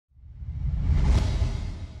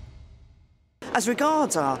As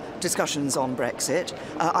regards our discussions on Brexit,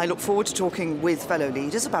 I look forward to talking with fellow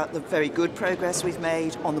leaders about the very good progress we've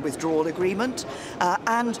made on the withdrawal agreement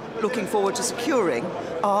and looking forward to securing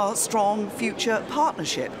our strong future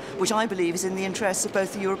partnership, which I believe is in the interests of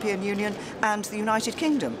both the European Union and the United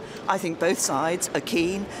Kingdom. I think both sides are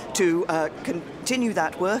keen to continue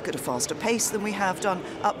that work at a faster pace than we have done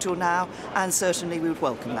up till now, and certainly we would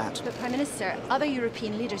welcome that. But Prime Minister, other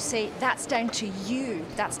European leaders say that's down to you.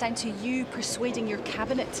 That's down to you persuading your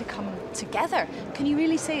cabinet to come together. Can you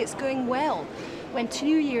really say it's going well when 2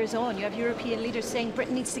 years on you have European leaders saying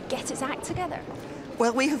Britain needs to get its act together?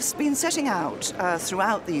 Well, we have been setting out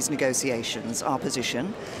throughout these negotiations our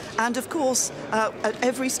position, and of course at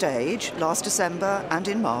every stage, last December and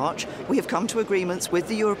in March, we have come to agreements with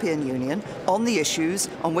the European Union on the issues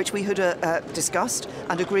on which we had discussed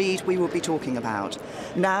and agreed we would be talking about.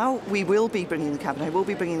 Now we will be bringing the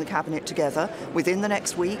cabinet together within the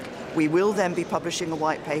next week. We will then be publishing a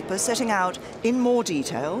white paper setting out in more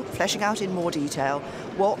detail, fleshing out in more detail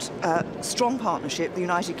what strong partnership the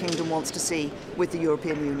United Kingdom wants to see with the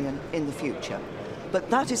European Union in the future. But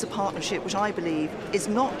that is a partnership which I believe is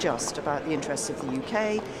not just about the interests of the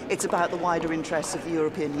UK, it's about the wider interests of the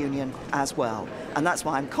European Union as well. And that's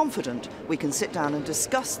why I'm confident we can sit down and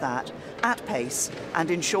discuss that at pace and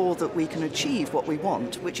ensure that we can achieve what we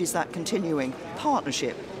want, which is that continuing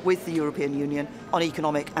partnership with the European Union on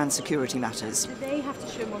economic and security matters. Do they have to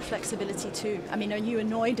show more flexibility too? I mean, are you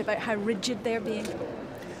annoyed about how rigid they're being?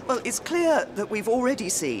 Well, it's clear that we've already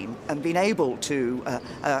seen and been able to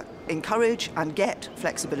encourage and get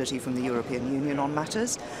flexibility from the European Union on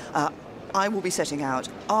matters. I will be setting out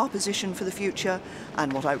our position for the future,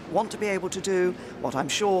 and what I want to be able to do, what I'm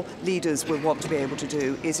sure leaders will want to be able to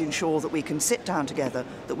do, is ensure that we can sit down together,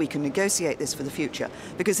 that we can negotiate this for the future.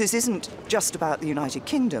 Because this isn't just about the United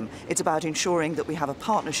Kingdom, it's about ensuring that we have a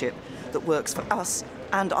partnership that works for us,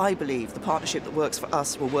 and I believe the partnership that works for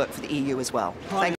us will work for the EU as well. Thank you.